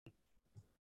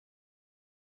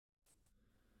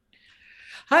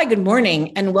Hi, good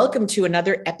morning, and welcome to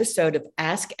another episode of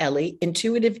Ask Ellie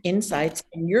Intuitive Insights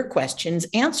and Your Questions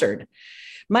Answered.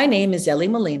 My name is Ellie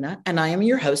Molina, and I am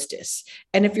your hostess.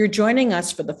 And if you're joining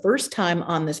us for the first time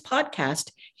on this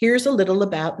podcast, here's a little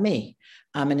about me.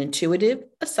 I'm an intuitive,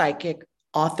 a psychic,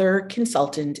 author,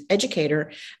 consultant,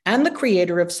 educator, and the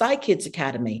creator of PsyKids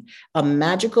Academy, a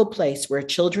magical place where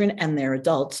children and their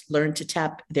adults learn to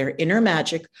tap their inner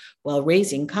magic while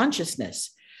raising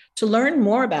consciousness. To learn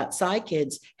more about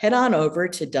PsyKids, head on over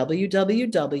to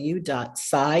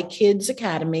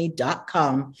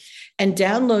www.psykidsacademy.com and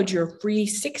download your free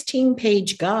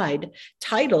 16-page guide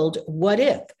titled What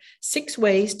If? 6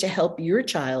 Ways to Help Your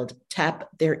Child Tap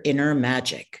Their Inner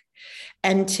Magic.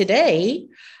 And today,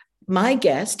 my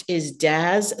guest is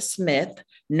Daz Smith,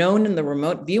 known in the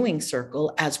remote viewing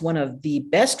circle as one of the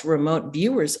best remote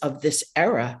viewers of this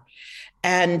era.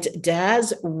 And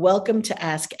Daz, welcome to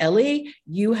Ask Ellie.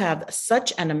 You have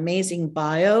such an amazing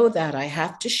bio that I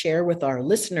have to share with our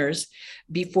listeners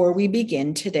before we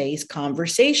begin today's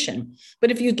conversation.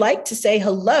 But if you'd like to say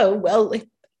hello, well,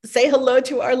 say hello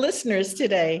to our listeners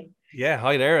today. Yeah,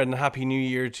 hi there, and happy New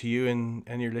Year to you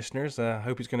and your listeners. I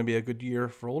hope it's going to be a good year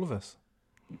for all of us.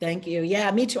 Thank you.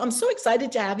 Yeah, me too. I'm so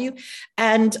excited to have you.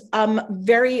 And I'm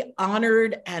very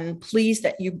honored and pleased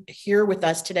that you're here with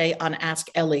us today on Ask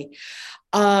Ellie.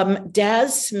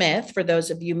 Daz Smith, for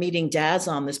those of you meeting Daz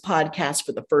on this podcast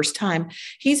for the first time,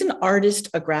 he's an artist,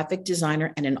 a graphic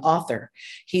designer, and an author.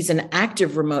 He's an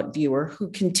active remote viewer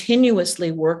who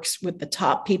continuously works with the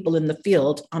top people in the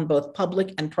field on both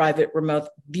public and private remote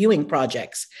viewing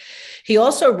projects. He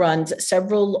also runs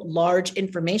several large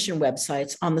information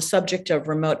websites on the subject of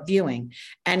remote viewing,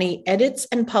 and he edits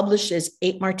and publishes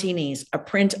Eight Martinis, a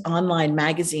print online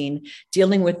magazine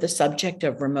dealing with the subject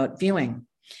of remote viewing.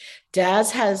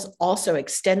 Daz has also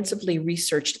extensively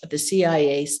researched the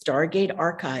CIA Stargate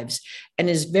archives and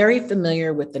is very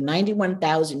familiar with the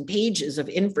 91,000 pages of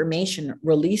information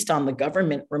released on the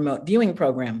government remote viewing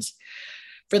programs.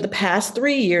 For the past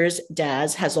 3 years,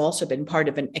 Daz has also been part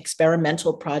of an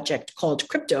experimental project called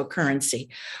cryptocurrency,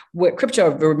 where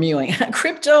crypto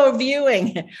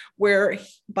viewing,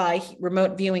 whereby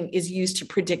remote viewing is used to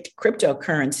predict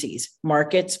cryptocurrencies,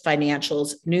 markets,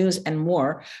 financials, news, and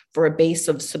more for a base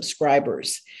of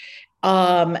subscribers.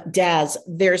 Daz,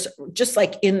 there's just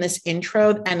like in this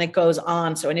intro, and it goes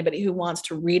on. So anybody who wants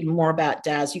to read more about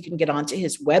Daz, you can get onto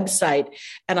his website,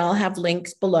 and I'll have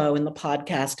links below in the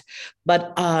podcast.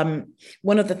 But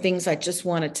one of the things I just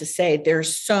wanted to say,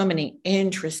 there's so many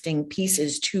interesting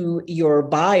pieces to your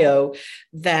bio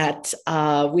that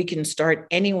we can start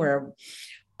anywhere.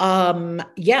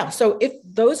 Yeah, so if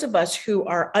those of us who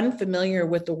are unfamiliar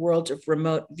with the world of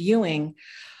remote viewing,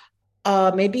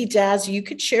 maybe Daz, you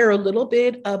could share a little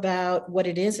bit about what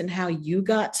it is and how you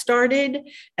got started.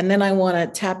 And then I want to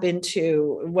tap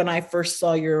into when I first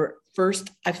saw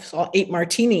I saw Eight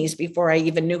Martinis before I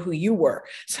even knew who you were.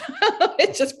 So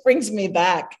it just brings me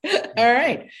back. All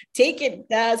right. Take it,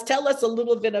 Daz. Tell us a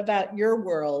little bit about your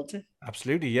world.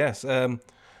 Absolutely, yes. Well,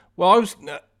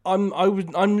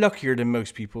 I'm luckier than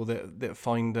most people that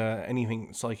find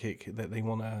anything psychic that they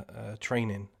want to train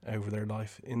in over their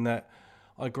life. In that,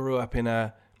 I grew up in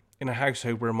a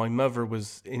household where my mother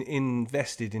was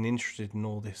invested and interested in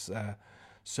all this,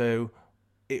 so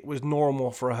it was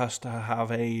normal for us to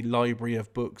have a library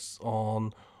of books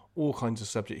on all kinds of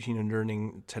subjects,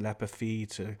 learning telepathy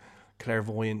to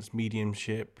clairvoyance,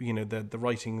 mediumship, the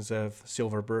writings of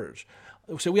Silver Birch.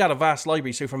 So we had a vast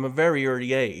library. So from a very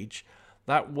early age,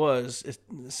 that was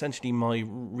essentially my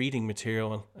reading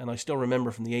material. And I still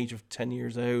remember from the age of 10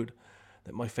 years old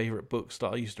that my favorite books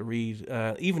that I used to read,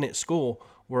 even at school,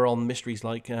 were on mysteries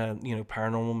like,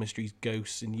 paranormal mysteries,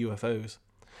 ghosts, and UFOs.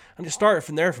 And it started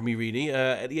from there for me, really.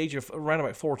 At the age of around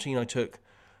about 14, I took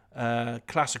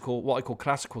what I call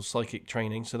classical psychic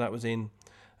training. So that was in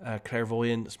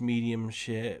clairvoyance,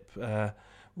 mediumship,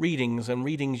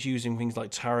 readings using things like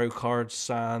tarot cards,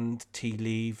 sand, tea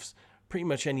leaves, pretty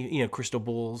much any, crystal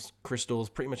balls, crystals,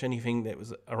 pretty much anything that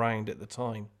was around at the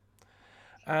time.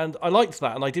 And I liked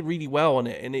that, and I did really well on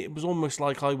it. And it was almost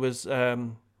like I was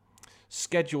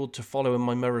scheduled to follow in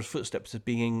my mother's footsteps of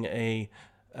being a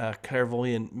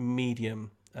clairvoyant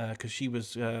medium, because she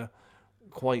was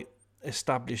quite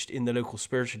established in the local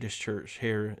spiritualist church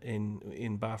here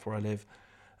in Bath, where I live.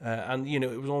 And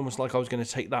it was almost like I was going to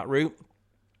take that route,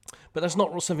 but that's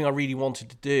not something I really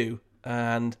wanted to do.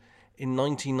 And in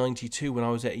 1992, when I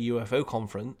was at a UFO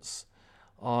conference,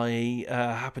 I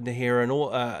happened to hear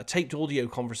a taped audio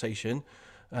conversation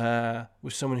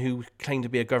with someone who claimed to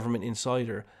be a government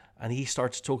insider, and he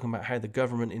started talking about how the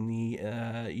government in the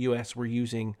US were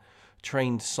using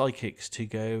trained psychics to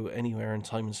go anywhere in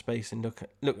time and space and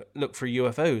look for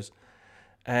UFOs,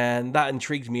 and that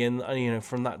intrigued me. And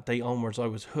from that date onwards, I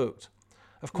was hooked.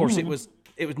 Of course, it was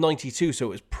 92, so it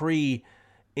was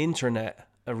pre-internet,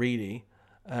 really.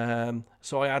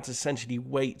 So I had to essentially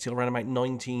wait till around about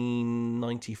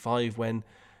 1995 when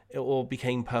it all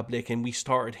became public, and we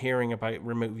started hearing about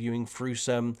remote viewing through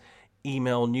some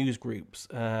email news groups,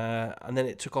 and then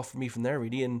it took off for me from there,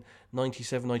 really. In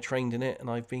 97 I trained in it, and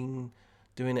I've been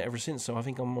doing it ever since. So I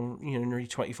think I'm on nearly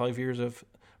 25 years of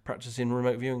practicing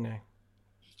remote viewing now.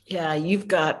 Yeah, you've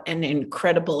got an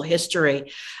incredible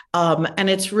history. And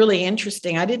it's really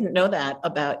interesting. I didn't know that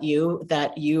about you,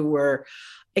 that you were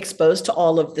exposed to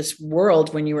all of this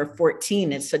world when you were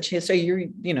 14. It's such so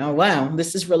wow,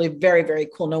 this is really very, very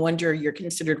cool. No wonder you're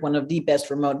considered one of the best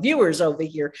remote viewers over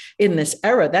here in this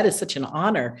era. That is such an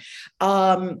honor.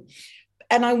 And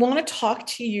I want to talk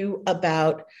to you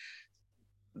about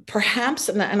perhaps,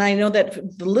 and I know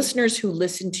that the listeners who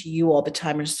listen to you all the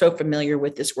time are so familiar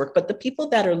with this work, but the people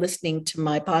that are listening to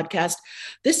my podcast,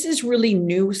 this is really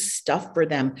new stuff for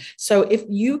them. So if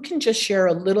you can just share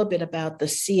a little bit about the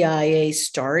CIA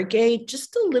Stargate,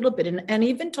 just a little bit, and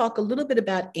even talk a little bit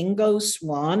about Ingo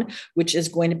Swann, which is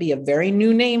going to be a very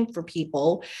new name for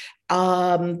people.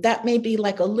 That may be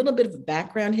like a little bit of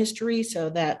background history so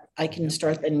that I can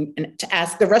start and to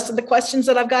ask the rest of the questions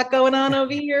that I've got going on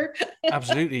over here.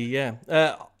 Absolutely,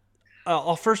 yeah.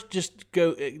 I'll first just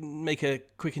go make a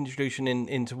quick introduction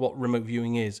into what remote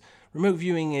viewing is. Remote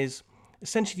viewing is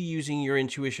essentially using your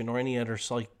intuition or any other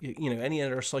any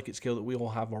other psychic skill that we all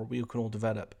have or we can all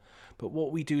develop. But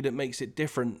what we do that makes it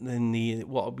different than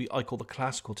I call the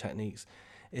classical techniques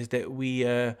is that we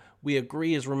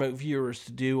agree as remote viewers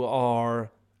to do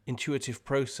our intuitive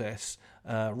process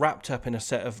wrapped up in a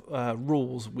set of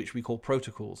rules which we call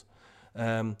protocols.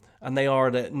 And they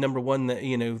are that, number one, that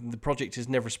the project is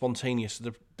never spontaneous.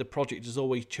 The project is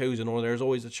always chosen, or there's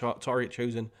always a target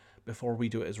chosen before we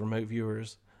do it as remote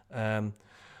viewers.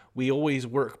 We always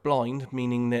work blind,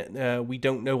 meaning that we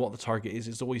don't know what the target is.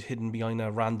 It's always hidden behind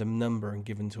a random number and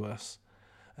given to us.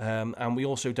 And we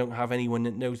also don't have anyone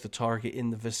that knows the target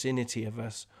in the vicinity of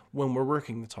us when we're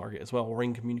working the target as well, or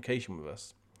in communication with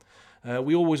us.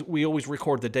 We always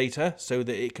record the data so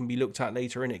that it can be looked at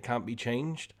later and it can't be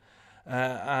changed.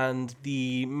 And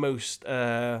the most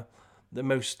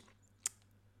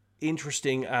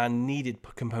interesting and needed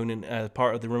component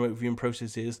part of the remote viewing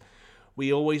process is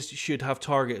we always should have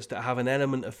targets that have an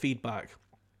element of feedback,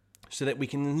 so that we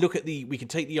can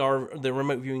take the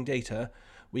remote viewing data,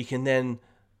 we can then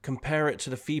compare it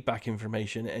to the feedback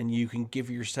information, and you can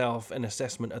give yourself an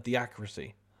assessment of the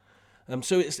accuracy.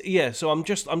 So I'm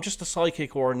just a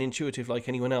psychic or an intuitive like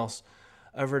anyone else.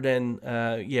 Other than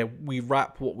we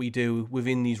wrap what we do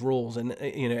within these rules, and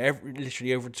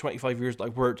literally over 25 years that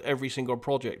I've worked every single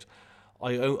project,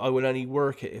 I would only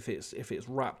work it if it's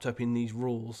wrapped up in these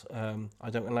rules. I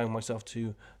don't allow myself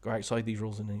to go outside these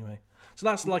rules in any way. So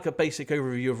that's like a basic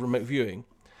overview of remote viewing.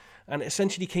 And it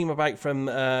essentially came about from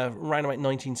around about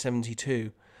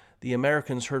 1972. The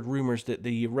Americans heard rumors that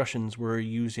the Russians were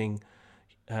using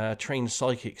trained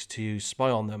psychics to spy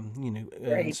on them,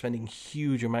 Right. spending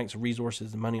huge amounts of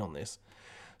resources and money on this.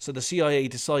 So the CIA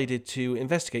decided to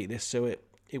investigate this. So it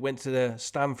went to the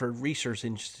Stanford Research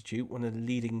Institute, one of the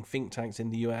leading think tanks in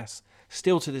the US,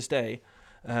 still to this day,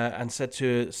 and said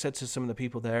to some of the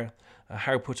people there,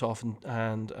 Howard Puthoff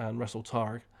and Russell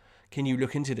Targ, can you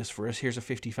look into this for us? Here's a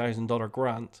 $50,000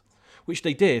 grant, which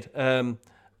they did.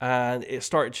 And it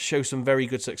started to show some very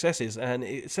good successes, and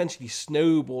it essentially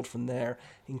snowballed from there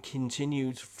and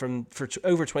continued for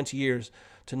over 20 years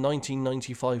to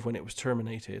 1995 when it was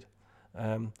terminated.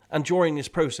 And during this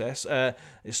process,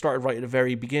 it started right at the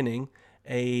very beginning.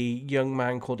 A young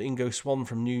man called Ingo Swann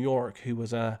from New York, who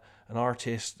was an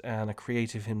artist and a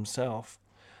creative himself,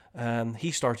 he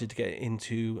started to get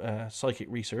into psychic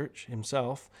research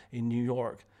himself in New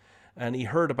York. And he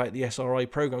heard about the SRI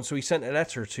program, so he sent a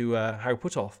letter to Howard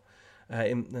Puthoff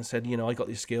and said, I got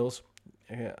these skills.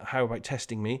 How about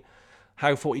testing me?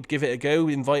 Howe thought he'd give it a go,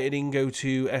 invited Ingo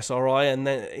to SRI, and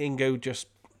then Ingo just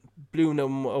blew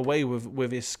him away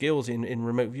with his skills in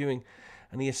remote viewing.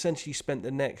 And he essentially spent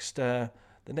the next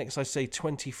I'd say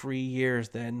 23 years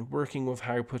then working with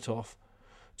Howard Puthoff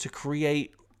to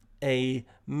create a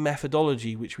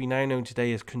methodology which we now know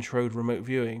today as controlled remote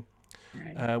viewing,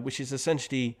 right. Which is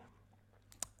essentially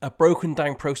a broken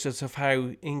down process of how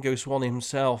Ingo Swann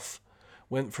himself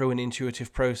went through an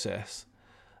intuitive process.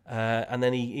 And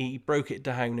then he broke it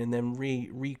down and then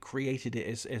recreated it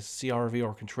as CRV,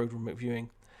 or controlled remote viewing.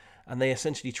 And they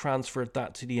essentially transferred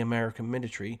that to the American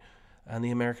military and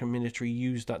the American military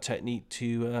used that technique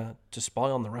to spy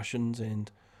on the Russians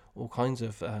and all kinds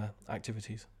of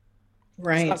activities. So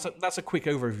Right. that's a quick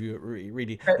overview.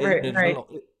 Really, Right, right, right.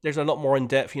 there's a lot more in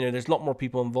depth. There's a lot more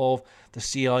people involved. The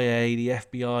CIA, the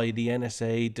FBI, the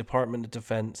NSA, Department of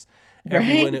Defense,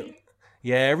 everyone. Right.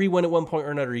 Everyone at one point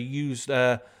or another used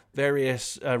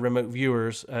various remote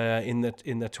viewers in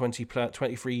the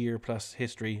 23 year plus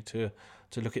history to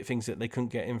look at things that they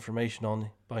couldn't get information on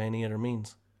by any other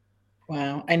means.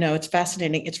 Wow. I know it's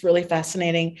fascinating. It's really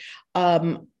fascinating.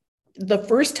 The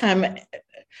first time,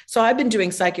 so I've been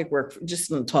doing psychic work, just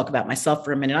to talk about myself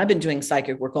for a minute. I've been doing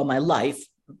psychic work all my life,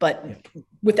 but Yeah.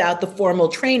 without the formal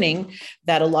training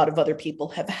that a lot of other people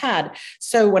have had.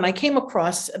 So when I came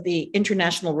across the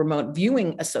International Remote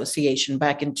Viewing Association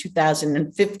back in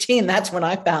 2015, that's when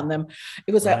I found them.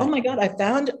 It was like, oh Right. my God, I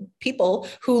found people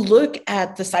who look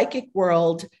at the psychic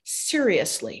world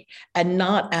seriously and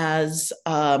not as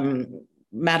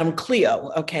Madame Cleo,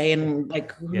 okay, and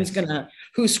like Yes.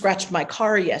 who scratched my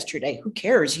car yesterday? Who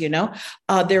cares, you know?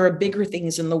 There are bigger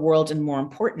things in the world and more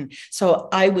important. So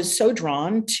I was so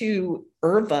drawn to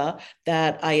IRVA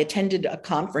that I attended a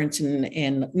conference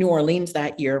in New Orleans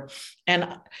that year,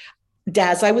 and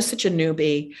Daz, I was such a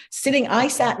newbie. I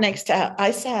sat next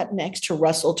to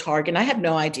Russell Targ, and I had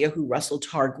no idea who Russell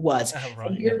Targ was. And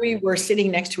Right. here Yeah. we were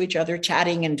sitting next to each other,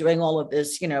 chatting and doing all of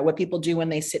this, what people do when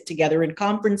they sit together in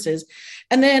conferences.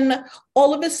 And then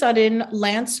all of a sudden,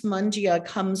 Lance Mungia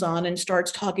comes on and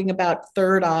starts talking about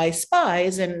third eye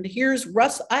spies. And here's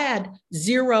Russ. I had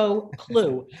zero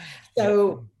clue. Yeah.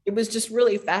 So it was just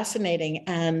really fascinating.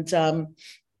 And I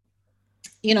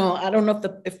don't know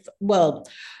well,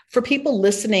 for people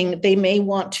listening, they may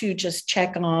want to just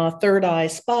check on Third Eye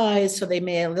Spies. So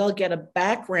they'll get a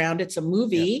background. It's a Yeah.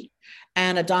 movie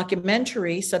and a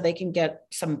documentary, so they can get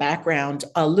some background,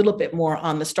 a little bit more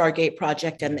on the Stargate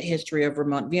project and the history of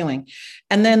remote viewing.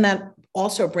 And then that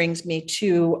also brings me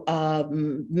to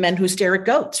Men Who Stare at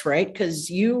Goats, right? Because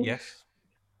Yes.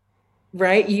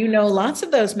 right? Lots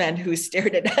of those men who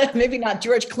stared at, maybe not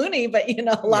George Clooney, but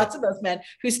Yeah. lots of those men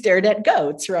who stared at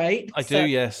goats, right? I do, So,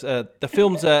 yes. The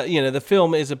film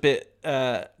is a bit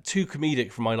too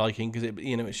comedic for my liking because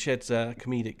it sheds a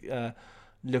comedic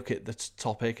look at the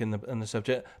topic and the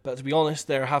subject. But to be honest,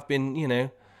 there have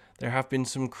been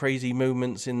some crazy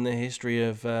moments in the history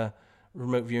of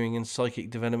remote viewing and psychic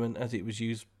development as it was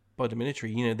used by the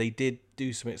military. They did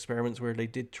do some experiments where they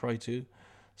did try to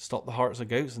stop the hearts of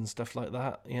goats and stuff like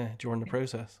that. Yeah, during the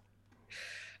process.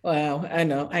 wow, I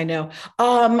know, I know.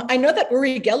 I know that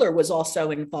Uri Geller was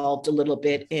also involved a little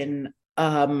bit in,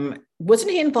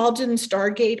 wasn't he involved in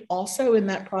Stargate also in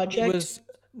that He project? was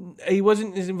he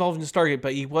wasn't as involved in Stargate,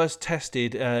 but he was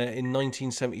tested in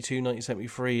 1972,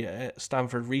 1973 at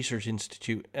Stanford Research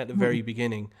Institute at the very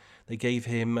beginning. They gave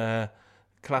him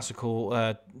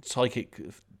classical psychic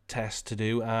test to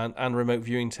do and remote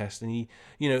viewing test, and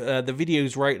the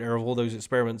videos right there of all those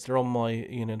experiments. They're on my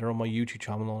YouTube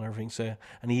channel and everything. So,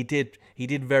 and he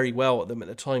did very well at them at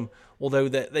the time, although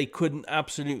that they couldn't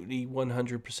absolutely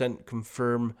 100%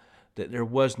 confirm that there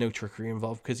was no trickery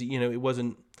involved because it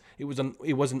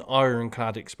wasn't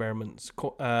ironclad experiments.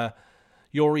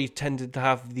 Yori tended to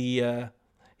have he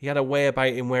had a way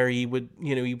about him where he would,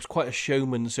 he was quite a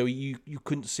showman, so you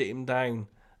couldn't sit him down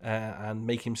and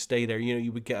make him stay there.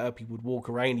 You would get up, he would walk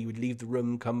around, he would leave the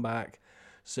room, come back.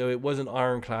 So it wasn't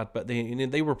ironclad, but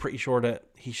they were pretty sure that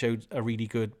he showed a really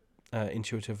good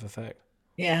intuitive effect.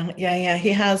 Yeah, yeah, yeah. He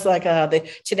has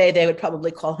today they would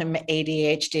probably call him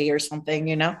ADHD or something.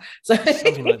 So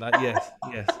Something like that. Yes,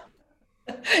 yes.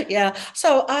 yeah.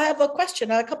 So I have a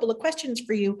couple of questions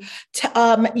for you.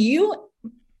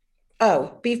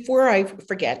 Before I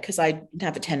forget, because I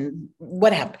have a 10,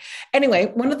 what happened?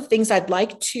 Anyway, one of the things I'd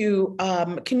like to,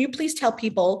 can you please tell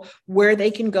people where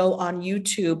they can go on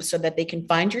YouTube so that they can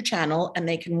find your channel and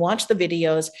they can watch the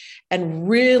videos and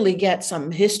really get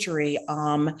some history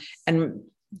and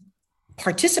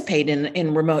participate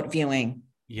in remote viewing?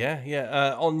 Yeah,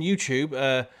 yeah. On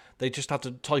YouTube, they just have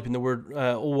to type in the word,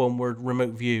 all one word,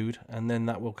 remote viewed, and then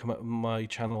that will come up on my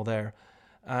channel there.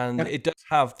 And Yep. it does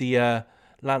have the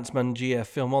Lance Mangia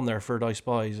film on there, Third Eye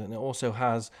Spies, and it also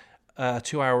has a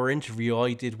 2 hour interview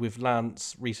I did with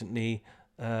Lance recently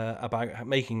about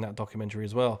making that documentary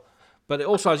as well. But it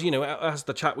also has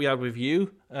the chat we had with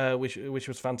you, which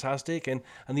was fantastic, and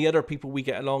the other people we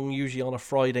get along usually on a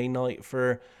Friday night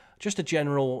for just a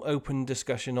general open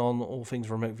discussion on all things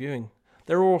remote viewing.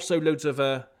 There are also loads of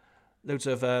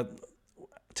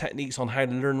techniques on how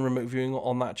to learn remote viewing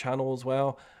on that channel as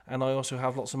well. And I also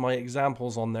have lots of my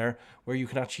examples on there where you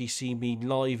can actually see me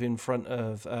live in front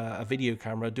of a video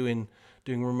camera doing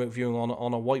doing remote viewing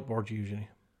on a whiteboard usually.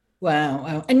 Wow,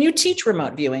 wow. And you teach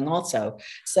remote viewing also.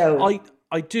 So,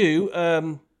 I do,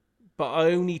 but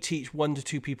I only teach 1 to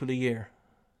 2 people a year.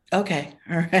 okay,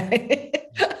 all right.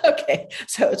 Okay.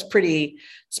 So it's pretty,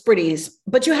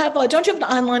 but you have, don't you have an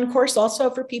online course also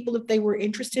for people if they were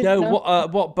interested? No, No?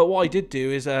 what I did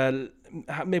do is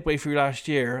midway through last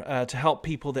year to help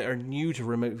people that are new to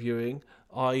remote viewing,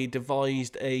 I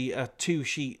devised a 2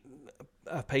 sheet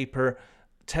paper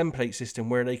template system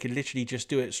where they could literally just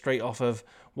do it straight off of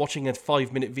watching a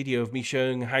 5 minute video of me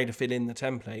showing how to fill in the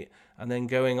template and then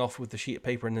going off with the sheet of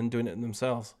paper and then doing it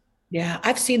themselves. Yeah,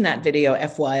 I've seen that video,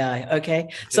 FYI. Okay.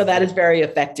 So Okay, that yeah. is very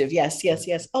effective. Yes, yes,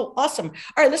 yes. Oh, awesome.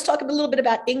 All right, let's talk a little bit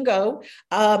about Ingo.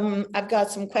 I've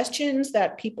got some questions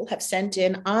that people have sent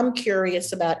in. I'm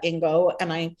curious about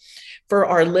Ingo for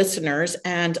our listeners.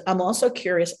 And I'm also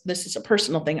curious, this is a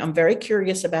personal thing. I'm very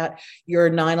curious about your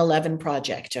 9/11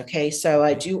 project. Okay. So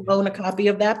I Okay, do yeah. own a copy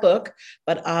of that book,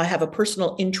 but I have a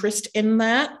personal interest in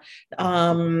that.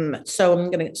 So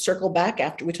I'm going to circle back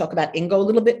after we talk about Ingo a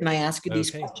little bit and I ask you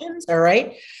these Okay. questions. All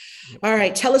right. Yep. All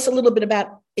right. Tell us a little bit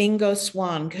about Ingo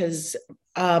Swann because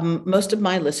most of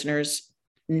my listeners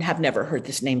have never heard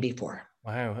this name before.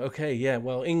 Wow. Okay. Yeah.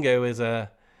 Well, Ingo is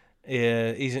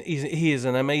he is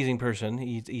an amazing person.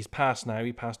 He's passed now.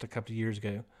 He passed a couple of years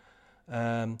ago.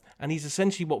 And he's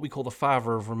essentially what we call the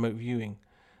father of remote viewing.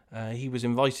 He was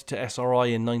invited to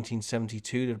SRI in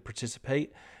 1972 to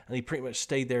participate, and he pretty much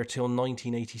stayed there till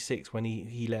 1986 when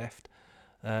he left.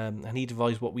 And he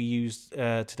devised what we use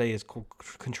today is called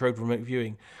controlled remote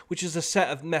viewing, which is a set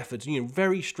of methods,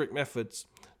 very strict methods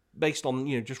based on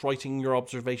just writing your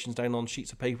observations down on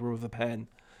sheets of paper with a pen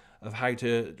of how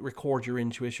to record your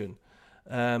intuition.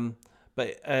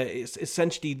 But it's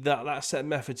essentially that set of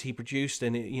methods he produced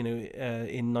in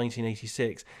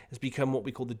 1986 has become what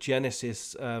we call the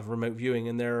genesis of remote viewing,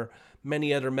 and there are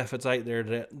many other methods out there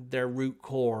that their root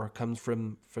core comes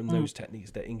from those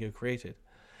techniques that Ingo created.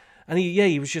 And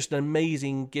he was just an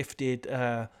amazing, gifted,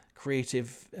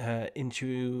 creative,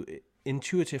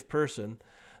 intuitive person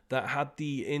that had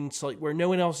the insight where no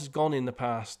one else has gone in the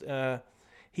past.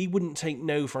 He wouldn't take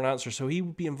no for an answer, so he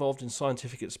would be involved in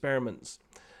scientific experiments,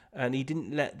 and he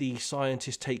didn't let the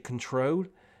scientists take control.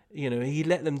 He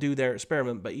let them do their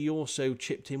experiment, but he also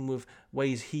chipped in with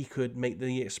ways he could make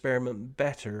the experiment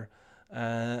better,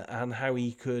 and how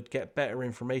he could get better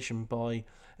information by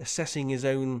assessing his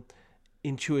own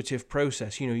intuitive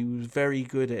process. He was very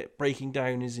good at breaking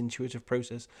down his intuitive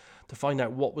process to find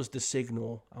out what was the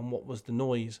signal and what was the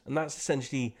noise. And that's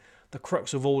essentially the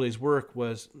crux of all his work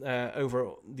was,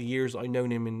 over the years I've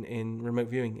known him in remote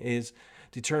viewing, is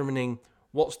determining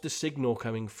what's the signal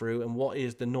coming through and what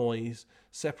is the noise,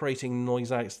 separating the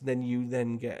noise out, so then you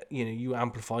get, you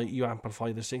amplify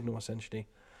the signal essentially.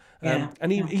 Yeah.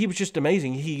 And he was just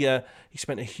amazing. He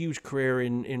spent a huge career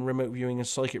in remote viewing and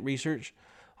psychic research.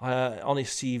 On his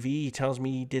CV, he tells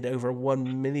me he did over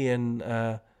 1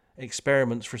 million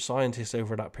experiments for scientists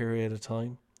over that period of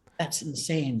time. That's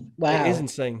insane. It is Wow.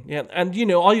 insane, yeah. And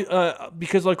I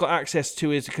because I got access to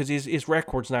his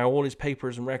records now, all his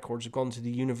papers and records have gone to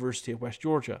the University of West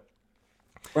Georgia.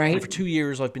 And Right. for 2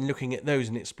 years, I've been looking at those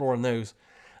and exploring those.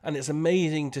 And it's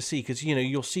amazing to see because,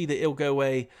 you'll see that he'll go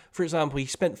away. For example, he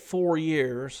spent 4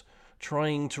 years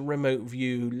trying to remote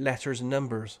view letters and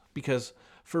numbers because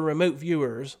for remote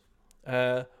viewers,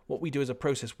 what we do as a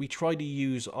process, we try to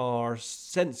use our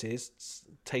senses,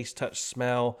 taste, touch,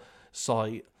 smell,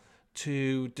 sight,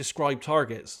 to describe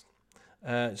targets.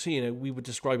 So we would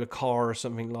describe a car or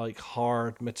something like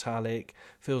hard, metallic,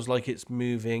 feels like it's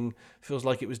moving, feels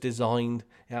like it was designed.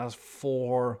 It has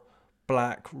 4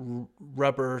 black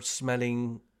rubber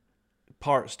smelling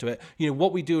parts to it.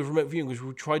 What we do with remote viewing is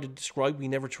we try to describe, we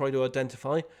never try to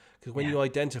identify, because when Yeah. you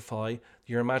identify,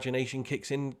 your imagination kicks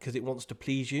in because it wants to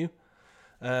please you.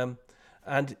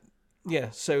 And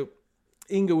yeah, so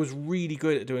Ingo was really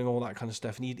good at doing all that kind of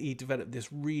stuff, and he developed this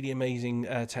really amazing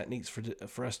techniques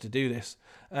for us to do this.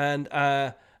 And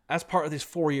as part of this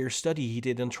 4 year study he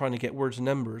did on trying to get words and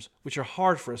numbers, which are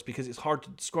hard for us because it's hard to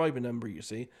describe a number. You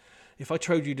see, if I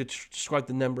told you to describe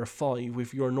the number 5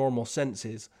 with your normal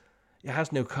senses, it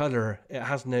has no color, it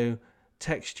has no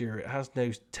texture, it has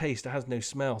no taste, it has no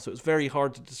smell. So it's very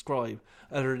hard to describe,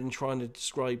 other than trying to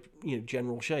describe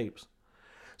general shapes.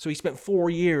 So he spent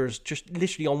 4 years just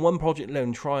literally on one project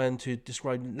alone trying to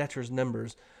describe letters and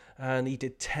numbers. And he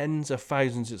did tens of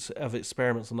thousands of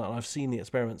experiments on that. And I've seen the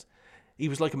experiments. He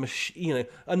was like a machine,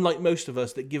 unlike most of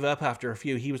us that give up after a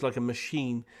few, he was like a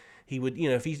machine. He would,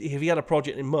 if he had a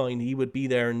project in mind, he would be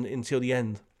there until the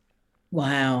end.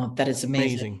 Wow. That is amazing.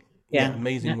 Amazing. Yeah, Yeah.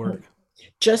 amazing Yeah. work.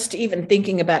 Just even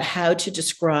thinking about how to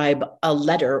describe a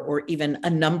letter or even a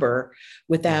number Yes.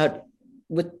 without,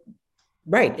 with,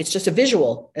 right. It's just a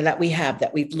visual that we have,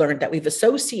 that we've learned, that we've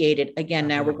associated. Again,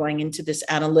 now we're Absolutely. going into this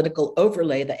analytical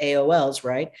overlay, the AOLs,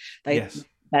 right? Like, Yes.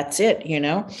 that's it, you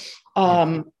know?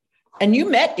 Yeah. And you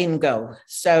met Ingo.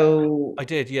 So, I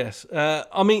did, yes.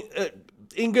 I mean,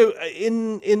 Ingo,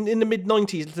 in the mid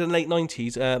 90s to the late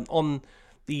 90s, on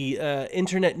the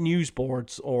internet news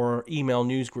boards or email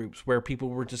news groups where people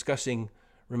were discussing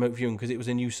remote viewing because it was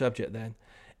a new subject then,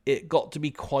 it got to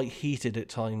be quite heated at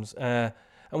times. And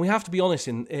we have to be honest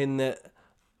in that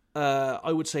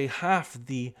I would say half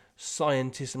the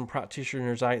scientists and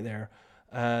practitioners out there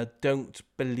don't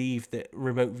believe that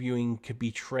remote viewing could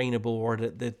be trainable or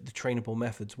that the trainable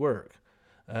methods work.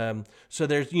 So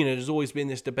there's always been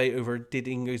this debate over, did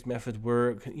Ingo's method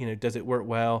work? Does it work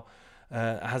well?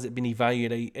 Has it been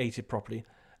evaluated properly?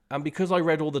 And because I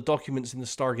read all the documents in the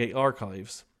Stargate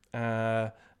archives,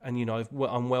 and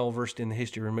I'm well versed in the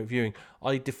history of remote viewing,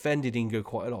 I defended Ingo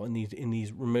quite a lot in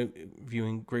these remote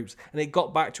viewing groups, and it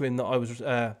got back to him that I was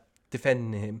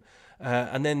defending him,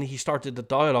 and then he started a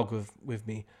dialogue with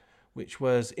me, which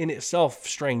was in itself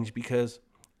strange because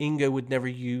Ingo would never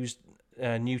use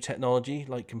new technology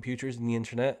like computers and the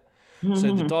internet.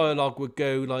 So the dialogue would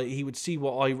go like, he would see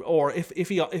what I, or if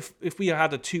we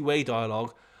had a two-way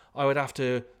dialogue, I would have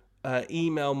to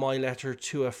email my letter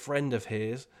to a friend of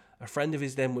his. A friend of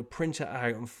his then would print it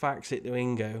out and fax it to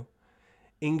Ingo.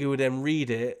 Ingo would then read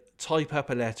it, type up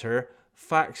a letter,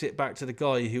 fax it back to the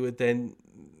guy who would then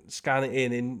scan it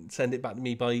in and send it back to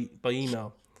me by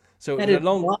email. So it that was is a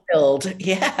long, wild. it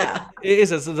Yeah.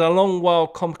 is it's a long,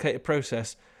 wild, complicated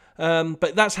process.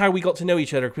 But that's how we got to know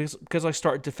each other because I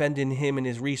started defending him in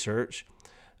his research.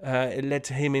 It led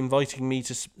to him inviting me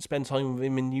to spend time with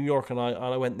him in New York, and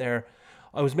I went there.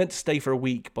 I was meant to stay for a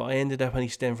week, but I ended up only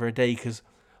staying for a day because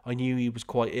I knew he was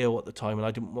quite ill at the time, and I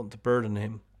didn't want to burden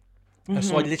him.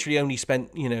 So I Mhm. literally only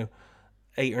spent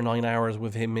 8 or 9 hours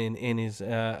with him in his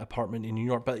apartment in New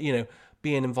York. But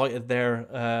being invited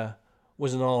there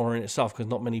was an honor in itself because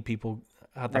not many people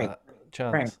had Right. that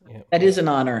Right. chance. Yeah. That is an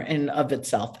honor in of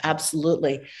itself.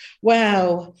 Absolutely.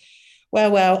 Wow. Wow,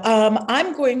 wow.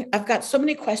 I've got so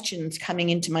many questions coming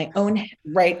into my own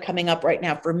right, coming up right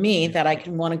now for me Yeah. that I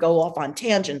can want to go off on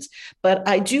tangents. But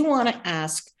I do want to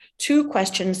ask two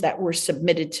questions that were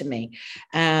submitted to me.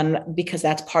 And because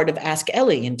that's part of Ask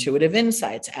Ellie, Intuitive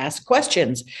Insights, ask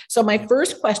questions. So my Yeah.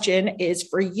 first question is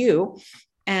for you.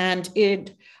 And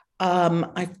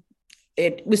I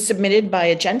it was submitted by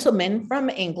a gentleman from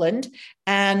England.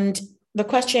 And the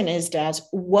question is, Daz,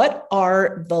 what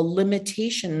are the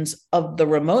limitations of the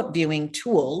remote viewing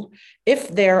tool, if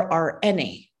there are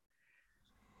any?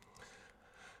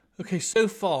 Okay. So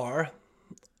far,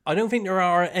 I don't think there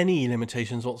are any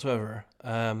limitations whatsoever.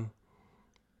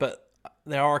 But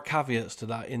there are caveats to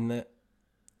that in that,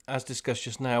 as discussed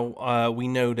just now, we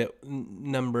know that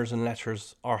numbers and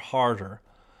letters are harder.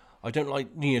 I don't like,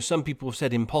 some people have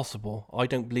said impossible. I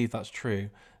don't believe that's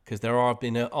true because there have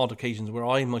been odd occasions where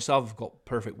I myself have got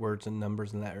perfect words and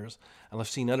numbers and letters, and I've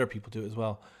seen other people do it as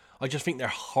well. I just think they're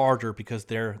harder because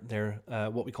they're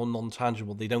what we call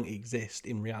non-tangible. They don't exist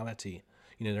in reality.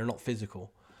 They're not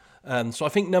physical. So I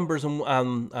think numbers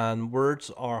and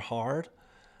words are hard.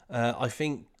 I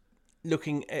think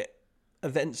looking at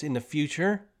events in the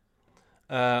future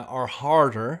are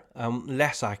harder,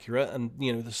 less accurate, and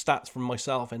the stats from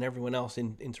myself and everyone else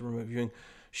into remote viewing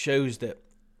shows that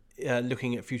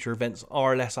looking at future events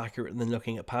are less accurate than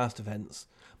looking at past events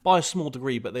by a small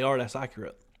degree, but they are less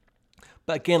accurate.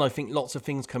 But again, I think lots of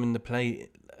things come into play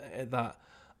at that.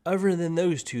 Other than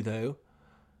those two, though,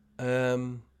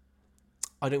 um,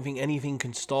 I don't think anything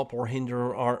can stop or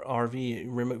hinder our RV.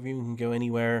 Remote viewing can go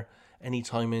anywhere,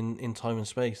 anytime in time and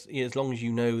space. Yeah, as long as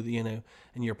you know,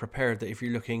 and you're prepared that if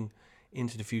you're looking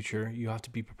into the future, you have to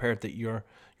be prepared that your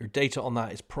data on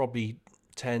that is probably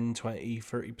 10, 20,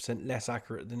 30% less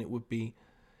accurate than it would be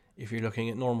if you're looking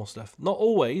at normal stuff. Not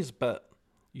always, but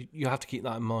you have to keep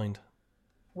that in mind.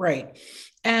 Right.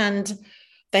 And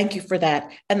thank you for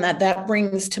that. And that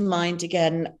brings to mind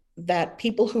again that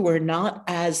people who are not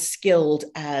as skilled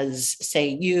as, say,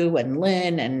 you and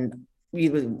Lynn and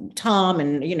you, Tom,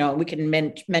 and we can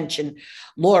mention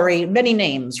Lori, many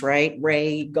names, right?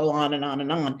 Ray, go on and on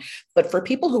and on. But for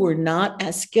people who are not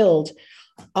as skilled,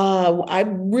 I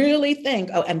really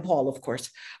think, oh, and Paul, of course,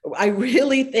 I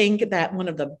really think that one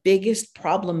of the biggest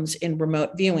problems in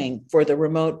remote viewing for the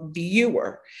remote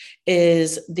viewer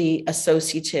is the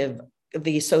associative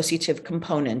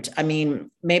component. I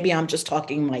mean, maybe I'm just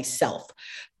talking myself,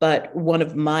 but one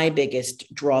of my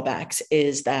biggest drawbacks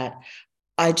is that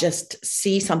I just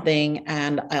see something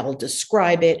and I'll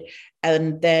describe it.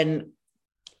 And then,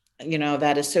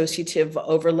 that associative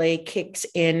overlay kicks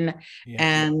in, Yeah.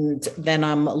 and then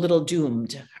I'm a little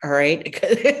doomed. All right.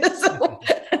 So,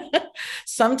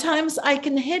 sometimes I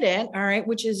can hit it. All right.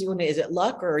 Which is it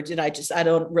luck, or I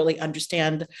don't really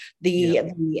understand Yeah.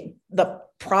 the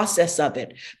process of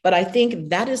it. But I think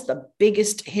that is the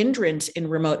biggest hindrance in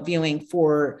remote viewing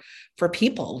for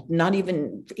people, not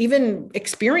even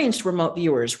experienced remote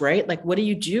viewers, right? Like, what do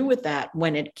you do with that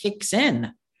when it kicks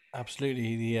in?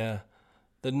 Absolutely.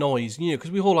 The noise, because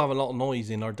we all have a lot of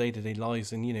noise in our day to day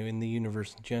lives, and in the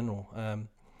universe in general,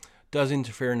 does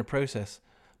interfere in the process.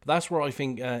 But that's where I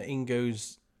think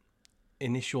Ingo's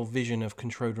initial vision of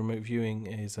controlled remote viewing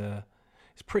is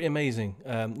it's pretty amazing.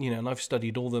 And I've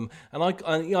studied all them, and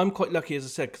I'm quite lucky, as I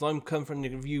said, because I'm come from the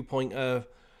viewpoint of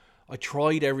I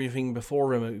tried everything before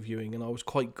remote viewing, and I was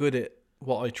quite good at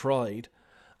what I tried.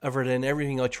 Other than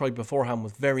everything I tried beforehand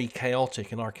was very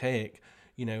chaotic and archaic.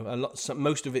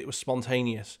 Most of it was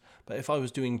spontaneous. But if I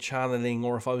was doing channeling,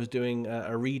 or if I was doing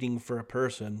a reading for a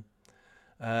person,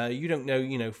 you don't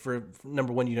know. For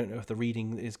number one, you don't know if the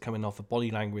reading is coming off the body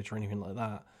language or anything like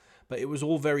that. But it was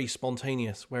all very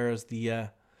spontaneous. Whereas the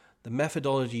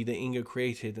methodology that Ingo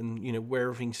created, and where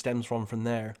everything stems from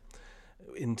there,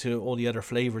 into all the other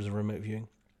flavors of remote viewing,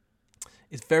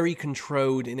 it's very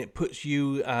controlled, and it puts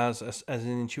you as an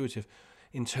intuitive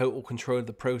in total control of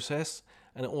the process,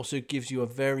 and it also gives you a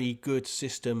very good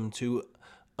system to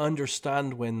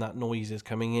understand when that noise is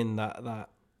coming in, that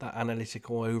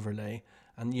analytical overlay,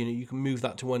 and you can move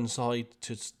that to one side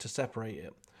to separate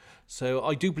it. So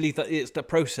I do believe that it's the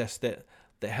process that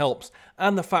helps,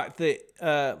 and the fact that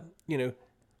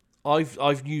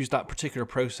I've used that particular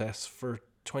process for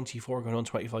 24 going on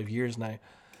 25 years now.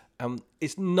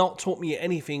 It's not taught me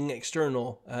anything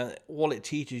external. All it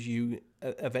teaches you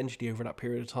eventually over that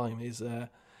period of time is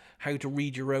how to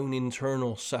read your own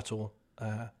internal subtle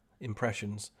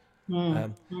impressions. Mm,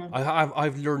 Um, mm.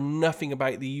 I've learned nothing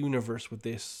about the universe with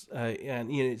this,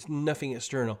 and it's nothing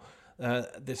external.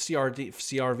 The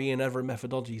CRV and other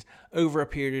methodologies over a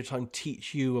period of time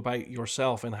teach you about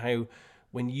yourself, and how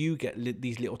when you get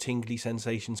these little tingly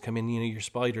sensations come in, your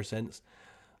spider sense,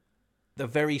 the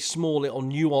very small little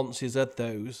nuances of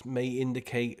those may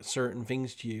indicate certain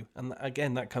things to you, and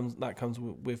again, that comes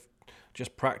with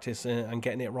just practice and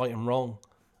getting it right and wrong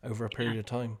over a Yeah. period of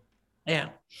time. Yeah.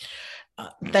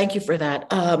 Thank you for that.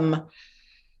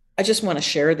 I just want to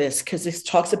share this because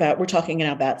we're talking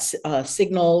now about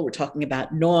signal, we're talking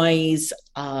about noise.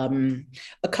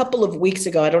 A couple of weeks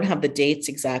ago, I don't have the dates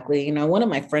exactly. One of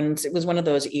my friends, it was one of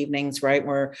those evenings, right,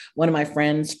 where one of my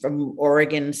friends from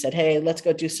Oregon said, "Hey, let's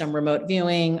go do some remote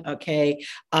viewing. Okay,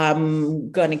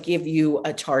 I'm going to give you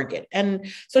a target." And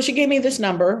so she gave me this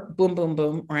number, boom, boom,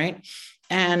 boom, right?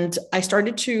 And I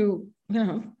started to,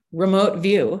 remote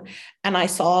view, and I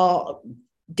saw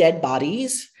dead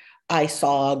bodies. I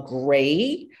saw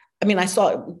gray. I mean, I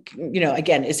saw,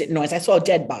 again, is it noise? I saw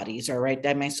dead bodies, all right.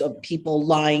 I saw people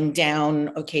lying down,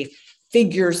 okay,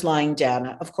 figures lying down.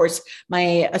 Of course,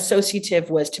 my associative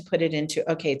was to put it into,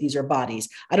 okay, these are bodies.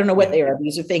 I don't know what Yeah. they are.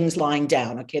 These are things lying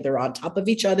down. Okay, they're on top of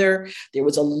each other. There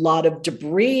was a lot of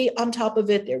debris on top of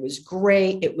it. There was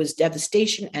gray. It was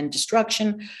devastation and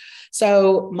destruction.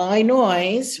 So my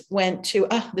noise went to,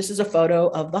 this is a photo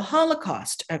of the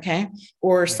Holocaust, okay,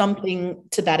 or Yeah. something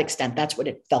to that extent. That's what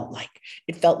it felt like.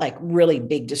 It felt like really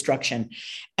big destruction.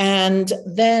 And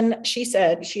then she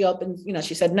said, she opened,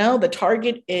 she said, no, the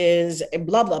target is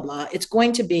blah, blah, blah. It's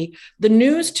going to be the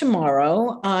news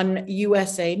tomorrow on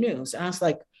USA News. And I was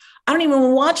like, I don't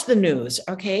even watch the news,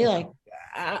 okay? Like,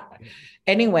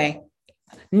 anyway,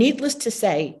 needless to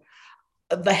say,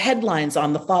 the headlines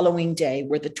on the following day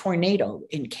were the tornado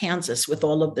in Kansas with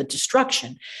all of the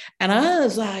destruction. And I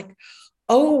was like,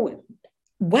 oh,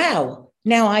 wow.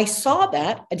 Now I saw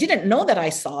that. I didn't know that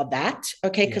I saw that.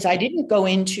 Okay. Yeah. Because I didn't go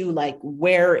into like,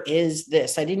 where is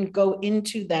this? I didn't go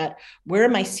into that. Where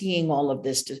am I seeing all of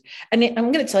this? And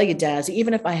I'm going to tell you, Daz,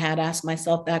 even if I had asked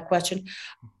myself that question,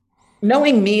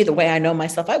 knowing me the way I know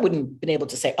myself, I wouldn't have been able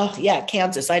to say, oh, yeah,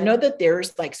 Kansas. I know that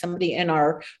there's like somebody in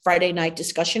our Friday night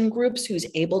discussion groups who's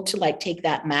able to like take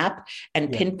that map and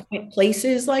Yeah. pinpoint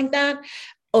places like that.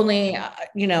 Only,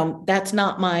 that's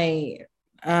not my,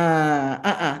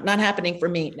 not happening for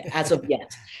me as of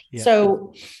yet. Yeah.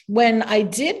 So when I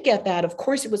did get that, of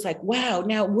course, it was like, wow,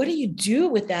 now what do you do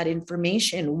with that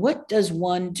information? What does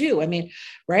one do? I mean,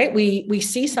 right? We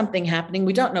see something happening.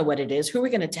 We don't know what it is. Who are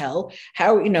we going to tell?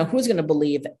 How, who's going to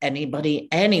believe anybody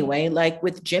anyway? Like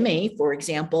with Jimmy, for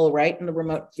example, right? In the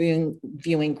remote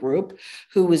viewing group,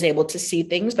 who was able to see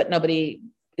things, but nobody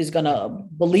is going to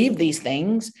believe these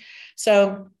things.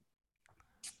 So,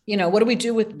 what do we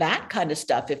do with that kind of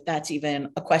stuff if that's even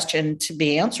a question to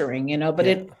be answering, but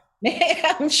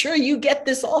Yeah, I'm sure you get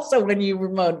this also when you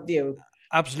remote view.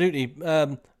 absolutely.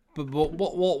 But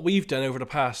what we've done over the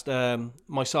past,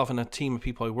 myself and a team of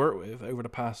people I work with over the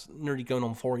past nearly going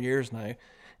on 4 years now,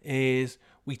 is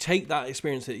we take that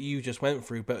experience that you just went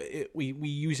through, but we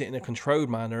use it in a controlled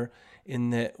manner,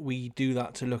 in that we do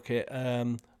that to look at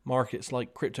markets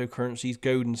like cryptocurrencies,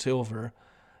 gold and silver,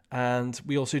 and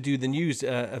we also do the news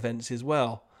events as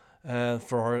well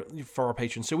for our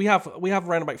patrons. So we have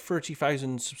around about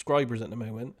 30,000 subscribers at the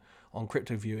moment on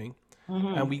crypto viewing.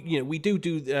 And Mm-hmm. we do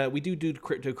the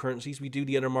cryptocurrencies. We do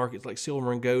the other markets like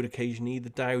silver and gold occasionally, the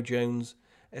Dow Jones,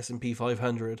 S&P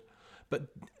 500. But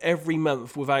every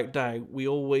month, without doubt, we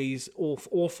always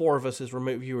all four of us as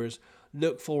remote viewers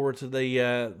look forward to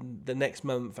the next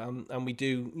month, and we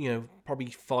do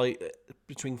probably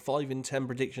between 5 and 10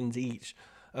 predictions each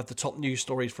of the top news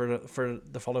stories for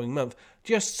the following month,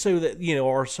 just so that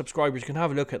our subscribers can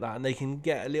have a look at that and they can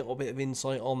get a little bit of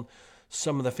insight on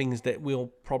some of the things that will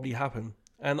probably happen.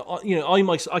 And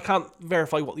I can't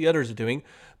verify what the others are doing,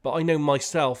 but I know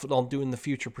myself that on doing the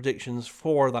future predictions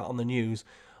for that on the news,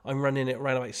 I'm running it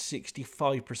around about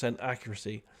 65%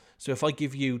 accuracy. So if I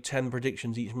give you 10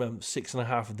 predictions each month,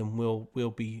 6.5 of them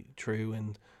will be true,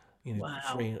 and Wow.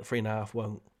 three and a half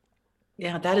won't.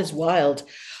 Yeah, that is wild.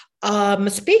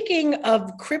 Speaking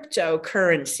of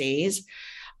cryptocurrencies,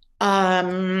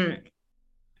 um,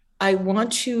 I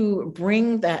want to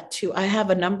bring that to, I have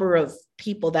a number of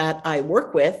people that I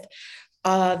work with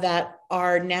that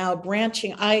are now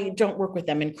branching. I don't work with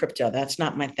them in crypto. That's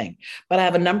not my thing. But I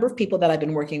have a number of people that I've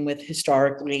been working with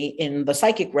historically in the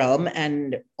psychic realm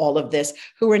and all of this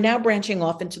who are now branching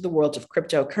off into the world of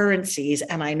cryptocurrencies.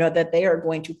 And I know that they are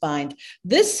going to find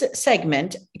this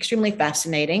segment extremely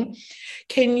fascinating.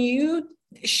 Can you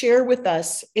share with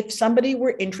us if somebody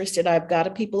were interested? I've got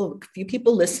a few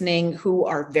people listening who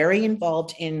are very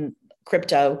involved in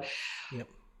crypto. Yep.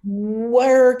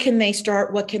 Where can they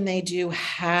start? What can they do?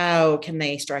 How can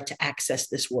they start to access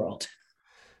this world?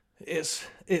 It's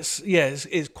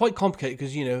quite complicated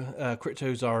because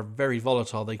cryptos are very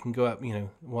volatile. They can go up,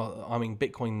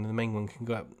 Bitcoin, the main one, can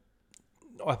go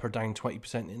up or down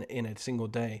 20% in a single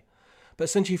day. But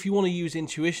essentially, if you want to use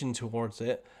intuition towards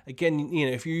it, again,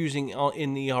 if you're using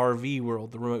in the RV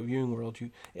world, the remote viewing world,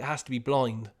 it has to be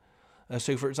blind.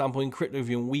 So, for example, in crypto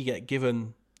viewing, we get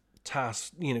given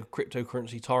tasks,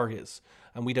 cryptocurrency targets,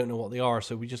 and we don't know what they are,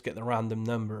 so we just get the random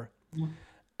number.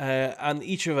 And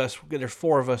each of us, there's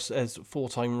four of us as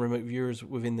full-time remote viewers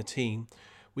within the team.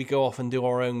 We go off and do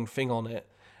our own thing on it.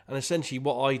 And essentially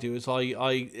what I do is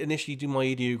I initially do my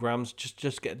ideograms,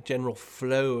 just get a general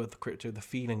flow of the crypto, the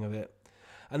feeling of it.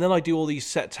 And then I do all these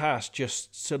set tasks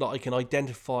just so that I can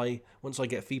identify, once I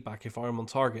get feedback, if I'm on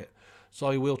target. So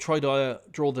I will try to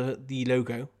draw the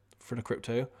logo for the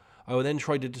crypto. I will then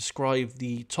try to describe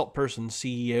the top person,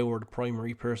 CEO or the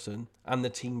primary person, and the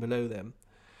team below them.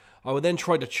 I would then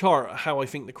try to chart how I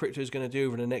think the crypto is going to do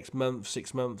over the next month,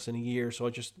 6 months, and a year. So I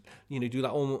just, do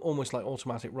that almost like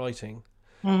automatic writing,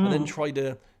 and then Mm-hmm. try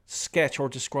to sketch or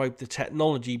describe the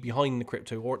technology behind the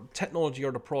crypto, or technology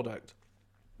or the product.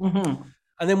 Mm-hmm.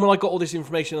 And then when I got all this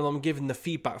information and I'm given the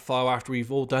feedback file after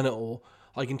we've all done it all,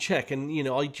 I can check. And,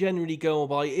 I generally go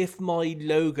by if my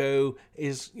logo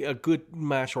is a good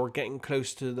match or getting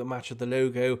close to the match of the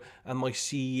logo, and my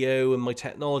CEO and my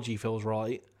technology feels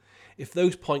right. If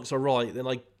those points are right, then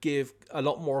I give a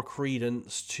lot more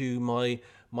credence to my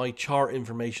chart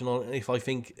information on if I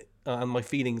think, and my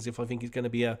feelings if I think it's going to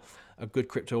be a good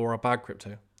crypto or a bad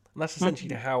crypto. And that's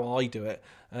essentially how I do it.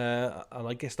 And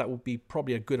I guess that would be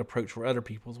probably a good approach for other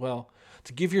people as well.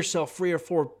 To give yourself 3 or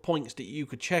 4 points that you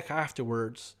could check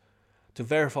afterwards to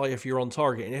verify if you're on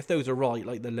target. And if those are right,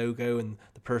 like the logo and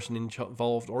the person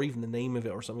involved, or even the name of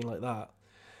it or something like that,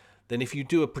 then if you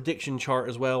do a prediction chart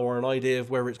as well, or an idea of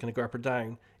where it's going to go up or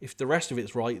down, if the rest of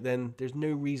it's right, then there's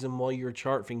no reason why your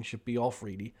chart thing should be off,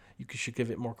 really. You should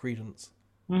give it more credence.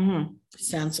 Mm-hmm.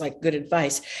 Sounds like good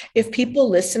advice. If people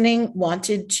listening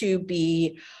wanted to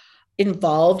be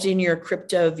involved in your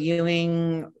crypto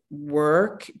viewing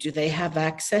work, do they have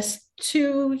access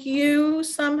to you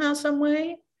somehow, some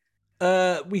way?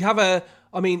 We have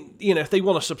if they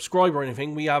want to subscribe or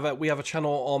anything, we have a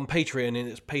channel on Patreon, and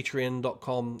it's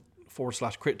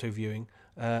patreon.com/crypto viewing.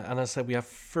 And as I said, we have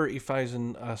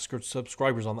 30,000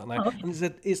 subscribers on that now, Oh,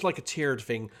 and it's like a tiered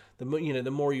thing. The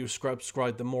more you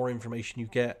subscribe, the more information you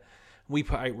get. We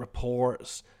put out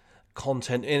reports,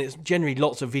 content, and it's generally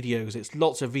lots of videos. It's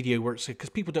lots of video work because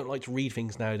people don't like to read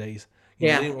things nowadays. They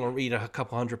Yeah. don't want to read a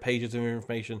couple hundred pages of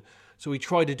information. So we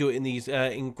try to do it in these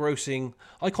engrossing.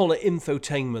 I call it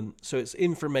infotainment. So it's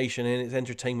information and it's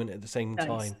entertainment at the same Nice.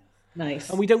 time. And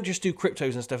Nice. we don't just do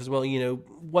cryptos and stuff as well.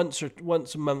 Once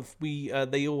a month,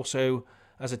 they also,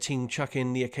 as a team, chuck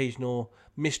in the occasional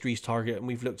mysteries target, and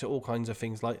we've looked at all kinds of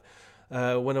things. Like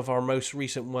one of our most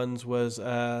recent ones was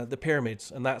the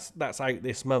pyramids, and that's out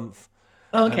this month.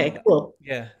 Okay, And cool.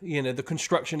 yeah, the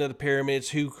construction of the pyramids,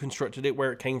 who constructed it,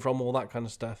 where it came from, all that kind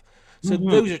of stuff. So Hmm.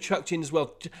 those are chucked in as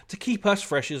well to keep us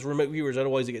fresh as remote viewers.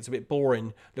 Otherwise, it gets a bit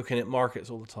boring looking at markets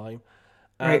all the time.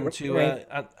 Right, And right, to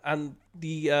right. and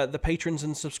the patrons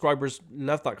and subscribers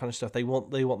love that kind of stuff. They want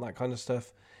that kind of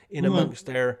stuff in Mhm. amongst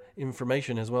their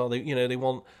information as well. They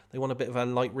want a bit of a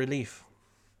light relief.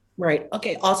 Right.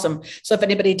 Okay, awesome. So if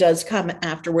anybody does come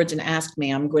afterwards and ask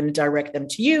me, I'm going to direct them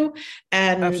to you.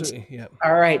 And Absolutely, yeah.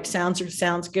 all right, sounds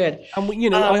good. And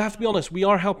Um, I have to be honest. We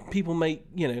are helping people make.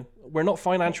 We're not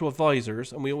financial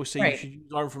advisors, and we always say you right. should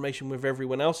use our information with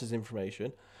everyone else's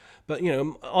information. But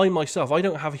I myself, I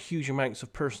don't have a huge amounts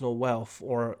of personal wealth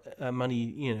or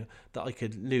money, that I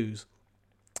could lose.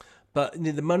 But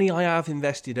the money I have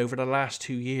invested over the last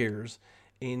 2 years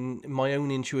in my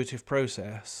own intuitive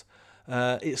process,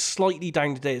 it's slightly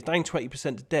down today. It's down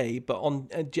 20% today, but on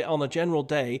a general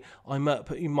day, I'm up.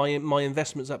 My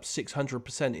investment's up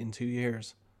 600% in 2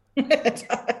 years.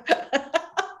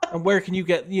 And where can you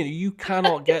get? You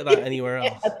cannot get that anywhere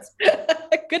else. Yes.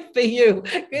 Good for you.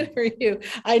 Good for you.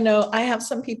 I know I have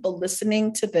some people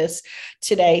listening to this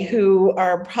today who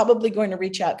are probably going to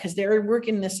reach out because they're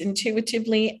working this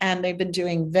intuitively and they've been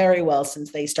doing very well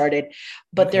since they started.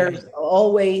 But Okay. there's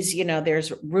always,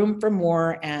 there's room for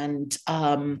more, and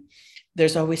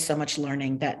there's always so much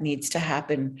learning that needs to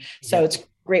happen. So Yep. it's a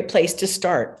great place to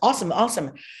start. Awesome,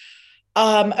 awesome.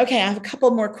 Okay, I have a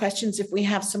couple more questions if we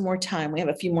have some more time. We have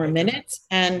a few more Yeah. Go for it. minutes.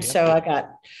 And Yep. so I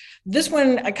got this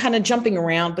one kind of jumping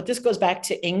around, but this goes back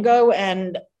to Ingo.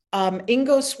 And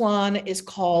Ingo Swan is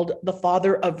called the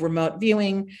father of remote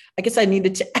viewing. I guess I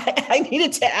needed to I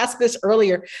needed to ask this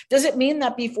earlier. Does it mean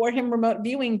that before him remote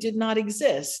viewing did not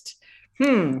exist?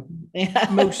 Hmm. Yeah.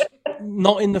 Most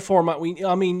not in the format we.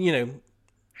 I mean,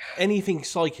 anything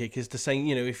psychic is the same.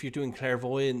 If you're doing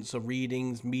clairvoyance or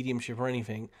readings, mediumship, or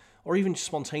anything, or even just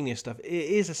spontaneous stuff, it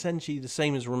is essentially the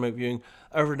same as remote viewing,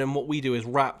 other than what we do is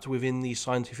wrapped within these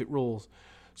scientific rules.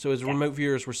 So as remote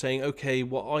viewers, we're saying, okay,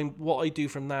 what I do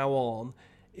from now on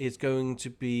is going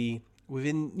to be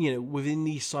within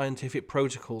these scientific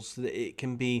protocols, so that it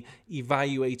can be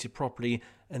evaluated properly,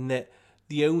 and that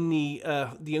the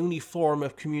only form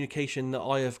of communication that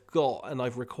I have got and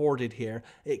I've recorded here,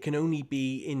 it can only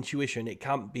be intuition. It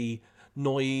can't be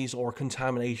noise or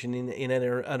contamination in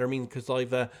other means, because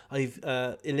I've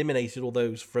eliminated all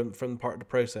those from part of the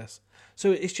process.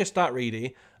 So it's just that,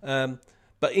 really.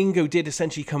 But Ingo did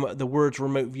essentially come up with the words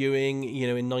remote viewing, in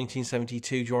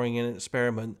 1972 during an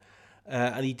experiment,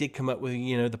 and he did come up with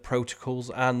the protocols,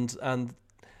 and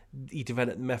he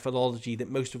developed the methodology that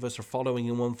most of us are following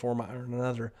in one format or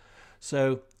another.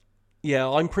 So yeah,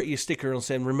 I'm pretty a sticker on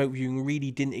saying remote viewing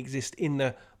really didn't exist in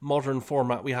the modern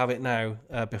format we have it now,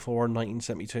 before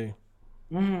 1972.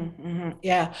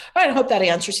 Yeah. All right. I hope that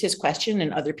answers his question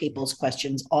and other people's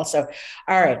questions also.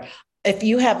 All right. If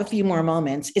you have a few more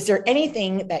moments, is there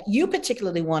anything that you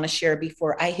particularly want to share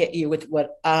before I hit you with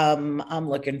what I'm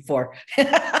looking for?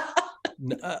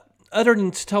 Uh, Other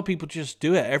than to tell people just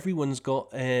do it, everyone's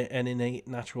got an innate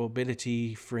natural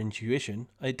ability for intuition.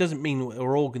 It doesn't mean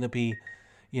we're all going to be,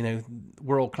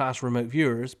 world class remote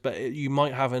viewers, but you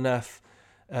might have enough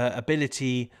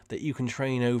ability that you can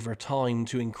train over time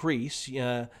to increase.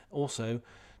 Also,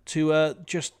 to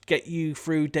just get you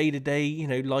through day to day,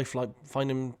 life, like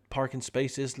finding parking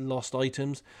spaces, lost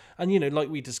items, and like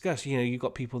we discussed, you've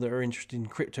got people that are interested in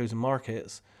cryptos and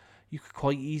markets. You could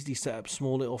quite easily set up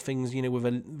small little things,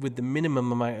 with the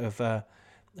minimum amount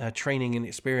of training and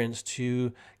experience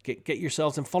to get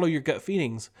yourselves and follow your gut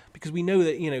feelings, because we know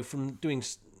that from doing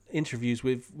interviews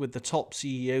with the top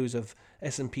CEOs of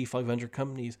S&P 500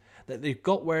 companies, that they've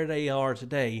got where they are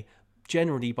today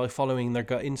generally by following their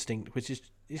gut instinct, which is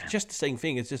it's just the same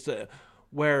thing. It's just that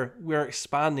where we're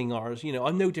expanding ours.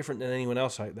 I'm no different than anyone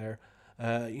else out there.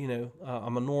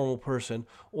 I'm a normal person.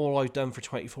 All I've done for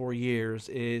 24 years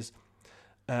is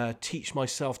teach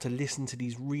myself to listen to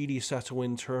these really subtle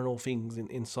internal things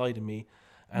inside of me,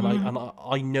 and Mhm.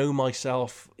 I know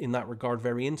myself in that regard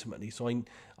very intimately. So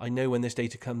I know when this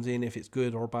data comes in, if it's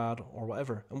good or bad or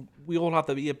whatever, and we all have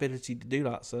the ability to do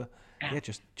that. So Yeah. yeah,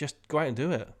 just go out and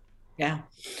do it. Yeah.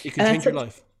 It can And change that's your such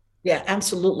life. Yeah,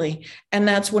 absolutely. And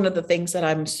that's one of the things that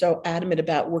I'm so adamant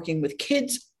about working with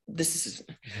kids. This is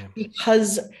Yeah,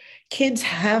 because kids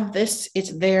have this,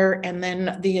 it's there, and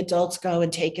then the adults go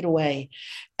and take it away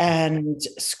and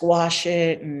squash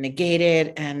it and negate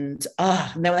it. And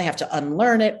then they have to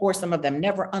unlearn it, or some of them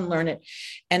never unlearn it.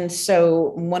 And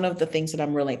so, one of the things that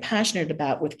I'm really passionate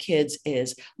about with kids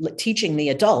is teaching the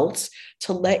adults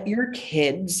to let your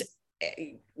kids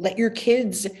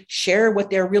share what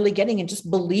they're really getting and just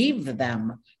believe them.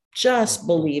 yeah, Just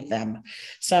believe them.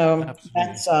 So absolutely.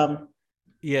 that's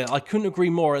Yeah, I couldn't agree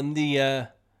more. And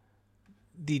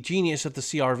the genius of the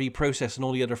CRV process and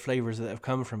all the other flavors that have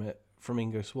come from it, from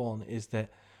Ingo Swan, is that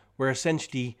we're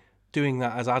essentially doing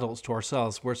that as adults to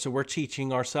ourselves. We're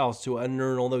teaching ourselves to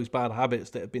unlearn all those bad habits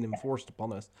that have been enforced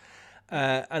upon us.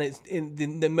 And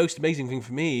the most amazing thing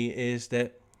for me is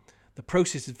that the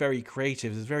process is very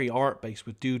creative. It's very art based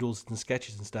with doodles and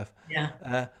sketches and stuff. yeah.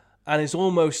 Uh, and it's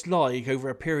almost like over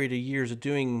a period of years of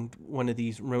doing one of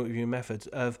these remote viewing methods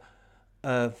of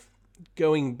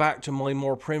going back to my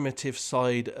more primitive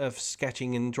side of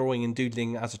sketching and drawing and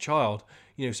doodling as a child.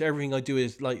 So everything I do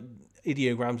is like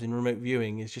ideograms in remote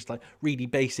viewing. Is just like really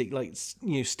basic, like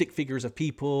stick figures of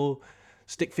people,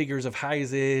 stick figures of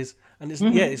houses, and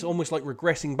it's almost like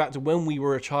regressing back to when we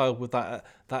were a child with that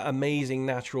amazing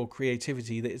natural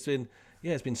creativity that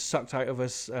it's been sucked out of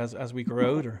us as we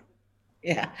grow older.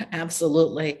 Yeah,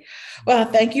 absolutely. Well,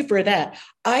 thank you for that.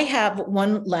 I have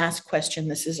one last question.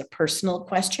 This is a personal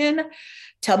question.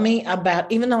 Tell me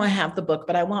about, even though I have the book,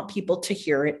 but I want people to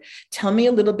hear it. Tell me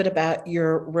a little bit about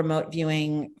your remote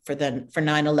viewing for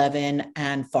 9/11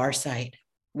 and Farsight.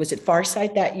 Was it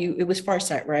Farsight it was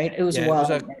Farsight, right? It was a Yeah,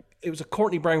 while. it was a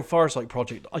Courtney Brown Farsight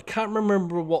project. I can't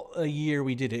remember what a year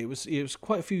we did it. It was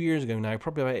quite a few years ago now,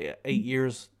 probably about 8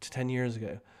 years to 10 years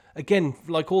ago. Again,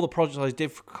 like all the projects I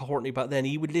did for Courtney back then,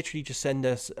 he would literally just send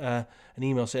us an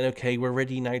email saying, "Okay, we're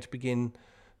ready now to begin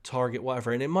target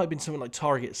whatever," and it might have been something like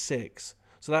Target 6.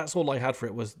 So that's all I had for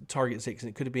it was Target 6, and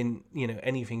it could have been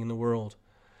anything in the world.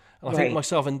 And I think Right.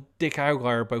 myself and Dick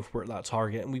Algar both worked that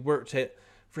target, and we worked it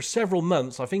for several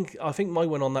months. I think my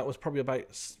one on that was probably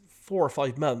about 4 or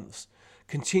 5 months,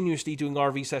 continuously doing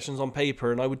RV sessions on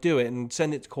paper, and I would do it and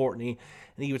send it to Courtney,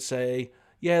 and he would say,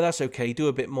 "Yeah, that's okay. Do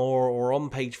a bit more." Or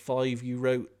on page 5, you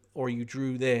wrote or you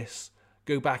drew this.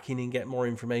 Go back in and get more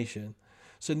information.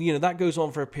 So that goes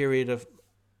on for a period of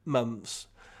months.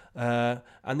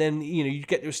 And then you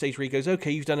get to a stage where he goes, "Okay,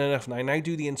 you've done enough now. Now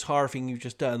do the entire thing you've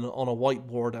just done on a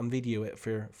whiteboard and video it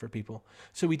for people."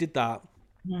 So we did that,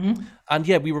 Mhm. and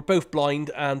yeah, we were both blind,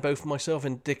 and both myself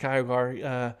and Dick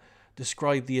Algar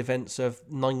described the events of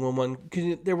 911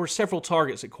 because there were several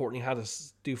targets that Courtney had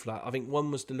us do for that. I think one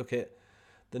was to look at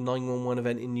the 911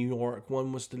 event in New York.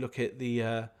 One was to look at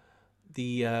the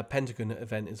Pentagon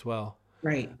event as well.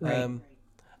 Right, right. Um,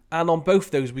 and on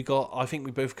both those, I think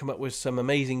we both come up with some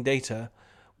amazing data.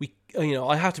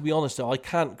 I have to be honest though, I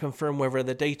can't confirm whether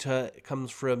the data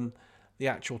comes from the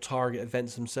actual target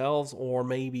events themselves or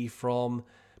maybe from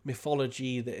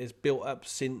mythology that is built up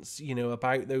since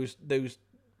about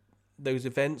those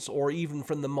events, or even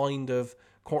from the mind of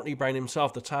Courtney Brown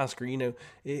himself, the tasker.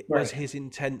 It was Right. his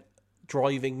intent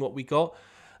driving what we got.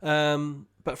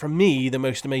 But for me, the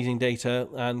most amazing data,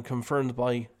 and confirmed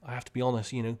by, I have to be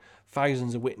honest,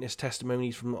 thousands of witness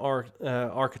testimonies from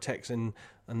architects and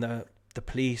the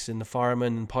police and the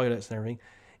firemen and pilots and everything,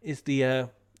 is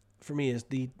for me is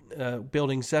the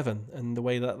Building 7 and the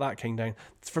way that came down.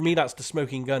 For me, that's the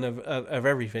smoking gun of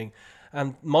everything.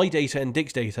 And my data and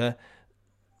Dick's data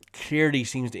clearly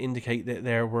seems to indicate that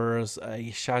there was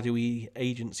a shadowy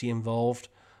agency involved,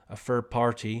 a third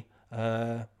party.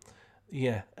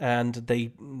 Yeah, and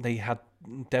they had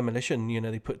demolition.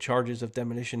 They put charges of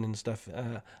demolition and stuff,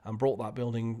 and brought that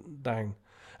building down.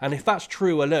 And if that's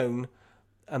true alone,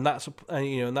 and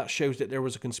and that shows that there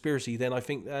was a conspiracy, then I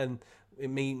think then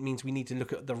means we need to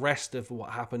look at the rest of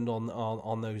what happened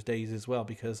on those days as well.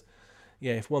 Because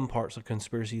yeah, if one part's a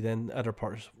conspiracy, then other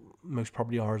parts most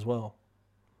probably are as well.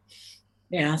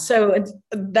 Yeah, so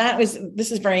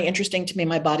this is very interesting to me.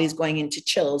 My body's going into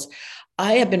chills.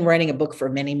 I have been writing a book for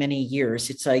many, many years.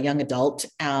 It's a young adult,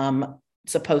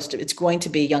 it's going to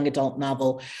be a young adult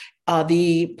novel.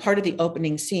 The part of the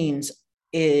opening scenes,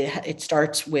 it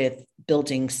starts with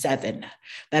Building 7.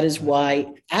 That is why,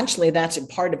 actually, that's a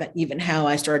part of it, even how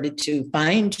I started to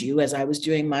find you as I was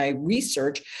doing my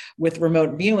research with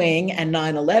remote viewing and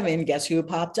 9/11. Guess who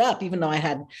popped up? Even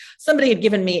though somebody had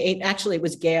given me 8, actually, it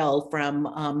was Gail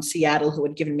from Seattle who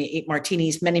had given me 8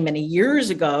 martinis many, many years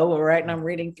ago. All right. And I'm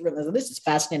reading through it. This is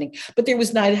fascinating. But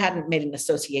I hadn't made an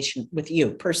association with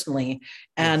you personally.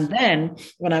 And then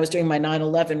when I was doing my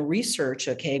 9/11 research,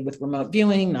 okay, with remote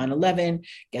viewing, 9/11,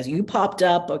 guess you popped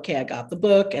up. Okay, I got the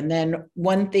book. And then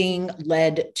one thing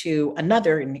led to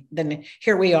another. And then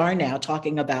here we are now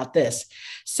talking about this.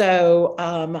 So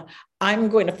I'm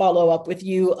going to follow up with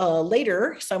you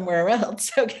later somewhere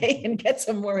else, okay, and get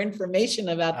some more information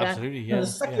about that. Absolutely, yeah.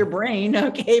 Suck your brain,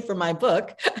 okay, for my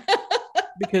book.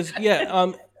 Because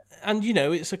and you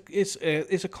know, it's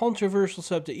a controversial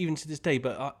subject even to this day.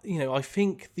 But you know, I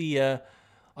think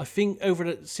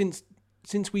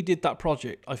since we did that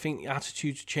project, I think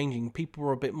attitudes are changing. People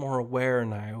are a bit more aware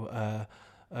now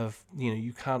of, you know,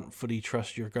 you can't fully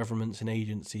trust your governments and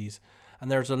agencies. And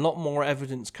there's a lot more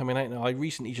evidence coming out now. I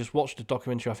recently just watched a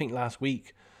documentary, I think last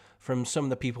week, from some of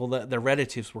the people that their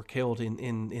relatives were killed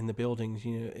in the buildings,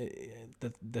 you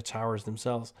know, the towers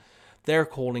themselves. They're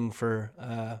calling for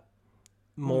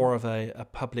more of a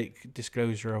public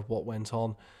disclosure of what went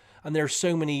on. And there's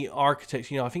so many architects,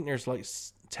 you know, I think there's like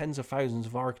tens of thousands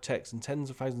of architects and tens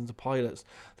of thousands of pilots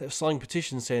that have signed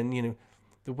petitions saying, you know,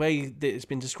 the way that it's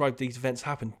been described these events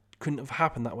happened couldn't have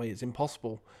happened that way. It's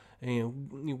impossible. And, you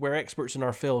know, we're experts in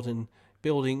our field, and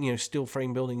building, you know, steel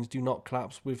frame buildings do not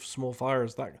collapse with small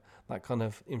fires. That kind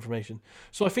of information.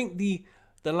 So I think the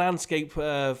landscape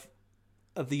of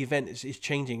the event is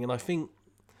changing, and I think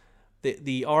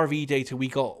the RV data we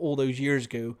got all those years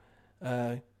ago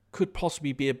could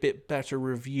possibly be a bit better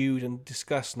reviewed and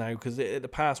discussed now, because in the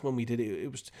past when we did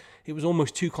it, it was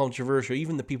almost too controversial.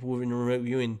 Even the people within remote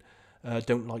viewing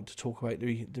don't like to talk about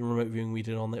the remote viewing we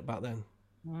did on it back then.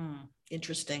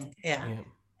 Interesting. Yeah.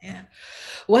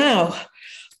 Wow.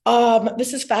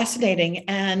 This is fascinating.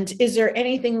 And is there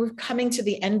anything, we're coming to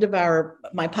the end of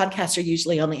my podcasts are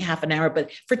usually only half an hour,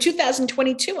 but for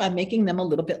 2022, I'm making them a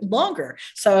little bit longer.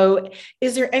 So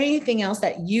is there anything else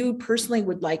that you personally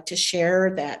would like to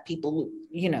share that people,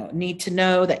 you know, need to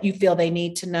know, that you feel they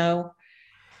need to know?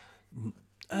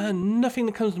 Nothing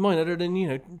that comes to mind other than, you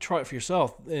know, try it for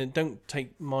yourself. Don't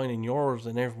take mine and yours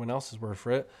and everyone else's word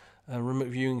for it. Remote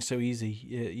viewing is so easy.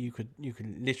 You could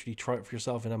literally try it for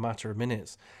yourself in a matter of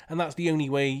minutes, and that's the only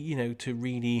way, you know, to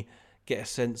really get a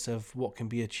sense of what can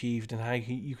be achieved and how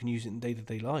you can use it in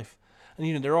day-to-day life. And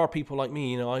you know, there are people like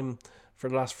me. You know, I'm for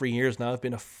the last 3 years now, I've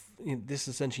been this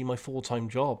is essentially my full-time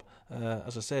job.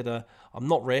 As I said, I'm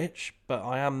not rich, but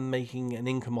I am making an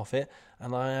income off it,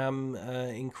 and I am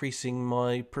increasing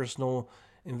my personal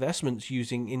investments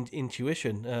using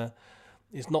intuition.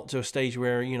 It's not to a stage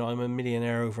where, you know, I'm a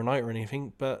millionaire overnight or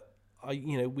anything, but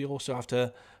we also have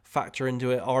to factor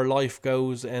into it our life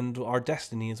goals and our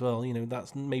destiny as well. You know,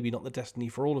 that's maybe not the destiny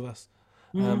for all of us.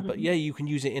 But yeah, you can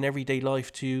use it in everyday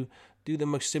life to do the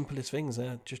most simplest things.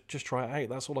 Just try it out.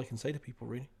 That's all I can say to people,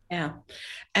 really. Yeah.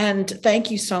 And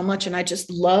thank you so much. And I just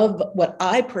love, what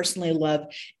I personally love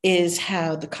is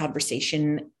how the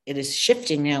conversation, it is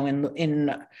shifting now in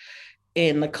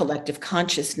the collective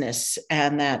consciousness,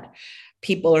 and that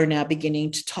people are now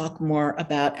beginning to talk more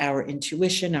about our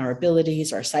intuition, our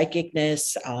abilities, our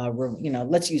psychicness,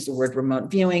 let's use the word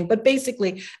remote viewing, but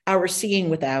basically our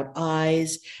seeing without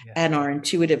eyes and our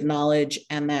intuitive knowledge,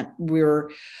 and that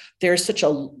there's such a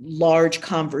large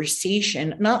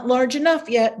conversation, not large enough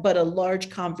yet, but a large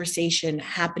conversation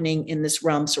happening in this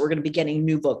realm. So we're going to be getting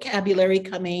new vocabulary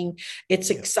coming.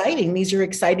 It's exciting. These are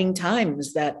exciting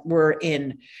times that we're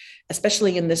in,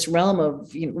 especially in this realm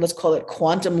of, let's call it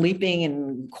quantum leaping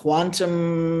and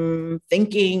quantum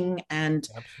thinking. And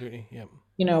absolutely,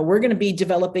 yeah. We're going to be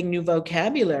developing new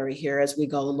vocabulary here as we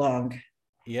go along.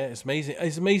 Yeah, it's amazing.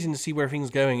 It's amazing to see where things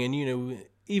are going, and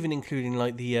even including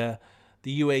like the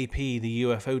UAP, the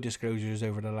UFO disclosures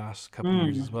over the last couple of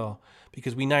years as well,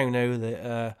 because we now know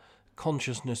that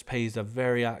consciousness plays a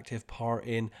very active part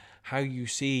in how you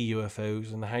see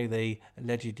UFOs and how they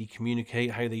allegedly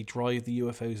communicate, how they drive the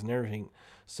UFOs and everything.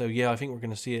 So yeah, I think we're going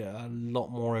to see it a lot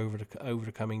more over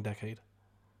the coming decade.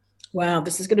 Wow,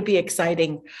 this is going to be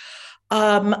exciting.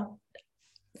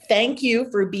 Thank you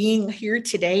for being here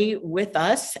today with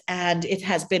us, and it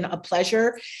has been a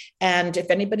pleasure. And if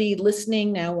anybody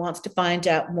listening now wants to find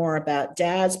out more about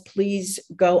Daz, please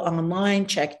go online,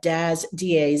 check Daz,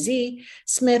 D-A-Z,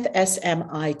 Smith,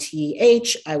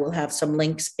 S-M-I-T-H. I will have some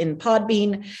links in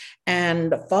Podbean,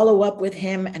 and follow up with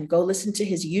him and go listen to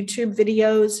his YouTube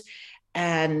videos.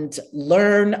 and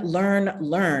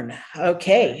learn.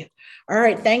 Okay. All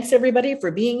right. Thanks, everybody,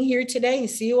 for being here today.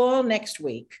 See you all next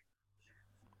week.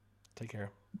 Take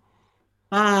care.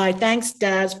 Bye. Thanks,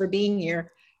 Daz, for being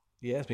here. Yeah,